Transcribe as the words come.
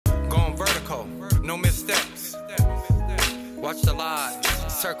no missteps. Watch the lies,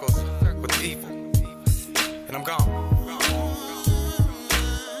 circles with evil, and I'm gone.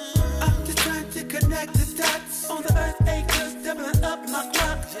 I'm just trying to connect the dots. On the earth acres, doubling up my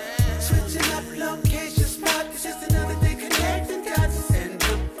clock. Switching up location spot. It's just another day connecting dots. And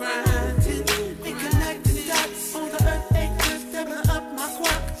we're grinding and connecting dots. On the earth acres, doubling up my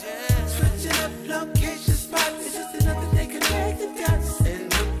clock. Switching up location spot. It's just another day connecting dots.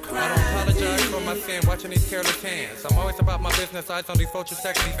 And we're grinding. I don't apologize for my sin, watching these careless hands. I'm always about my business, eyes on these vulture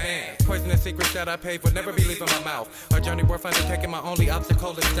sexy fans. Poisonous secrets that I paved would never be leaving my mouth. Our journey worth undertaking, my only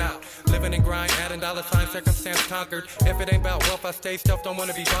obstacle is doubt. Living in grind, adding dollar signs, circumstance conquered. If it ain't about wealth, I stay stealth, don't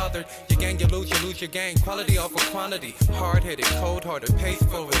wanna be bothered. You gain, you lose your gain. Quality over quantity. Hard-headed, cold-hearted,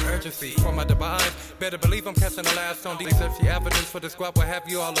 paceful with urgency. For my demise, better believe I'm catching the last on these empty evidence for the squad will have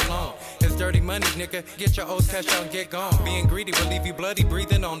you all alone. It's dirty money, nigga. Get your O's cash out and get gone. Being greedy will leave you bloody,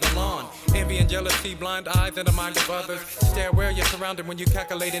 breathing on the lawn. Envy and jealousy, blind eyes in the mind of others. Stare where you're surrounded when you're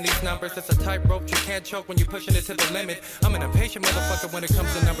calculating these numbers. It's a tightrope you can't choke when you're pushing it to the limit. I'm an impatient motherfucker when it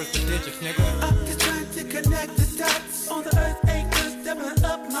comes to numbers and digits, nigga. I'm just trying to connect the dots. On the earth acres, doubling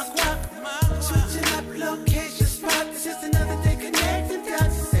up my clock. Switching up location spot. It's just another day connecting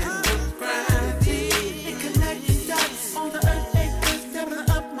dots. And we're grinding and connecting dots. On the earth acres, doubling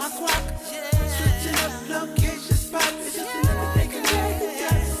up my clock. Switching up location spot. It's just another day connecting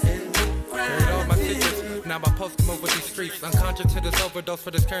dots. And we're Buried all my grinding. secrets, now my post move with these streets. Unconscious to this overdose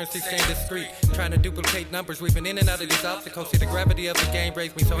for this currency, staying discreet. Trying to duplicate numbers, weaving in and out of these obstacles. See the gravity of the game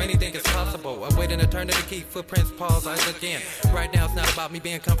raised me, so anything is possible. I'm waiting to turn to the key, footprints, pause, eyes again. Right now it's not about me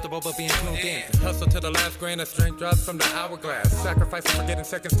being comfortable, but being tuned in. Hustle to the last grain of strength drops from the hourglass. Sacrifices for getting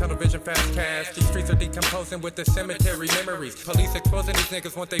seconds, tunnel vision, fast cash. These streets are decomposing with the cemetery memories. Police exposing these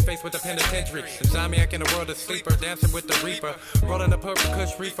niggas once they face with the penitentiary. Insomniac in the world of sleeper, dancing with the reaper. Rolling a purple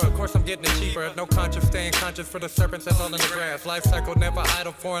kush reefer, of course I'm getting it cheaper. No conscience, staying conscious for the serpents that's all in the grass. Life cycle never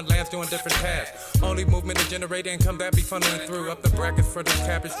idle, foreign lands doing different tasks. Only movement to generate income that be funneling through. Up the brackets for this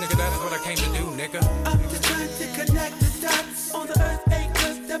cabbage, nigga, that's what I came to do, nigga. I'm just trying to connect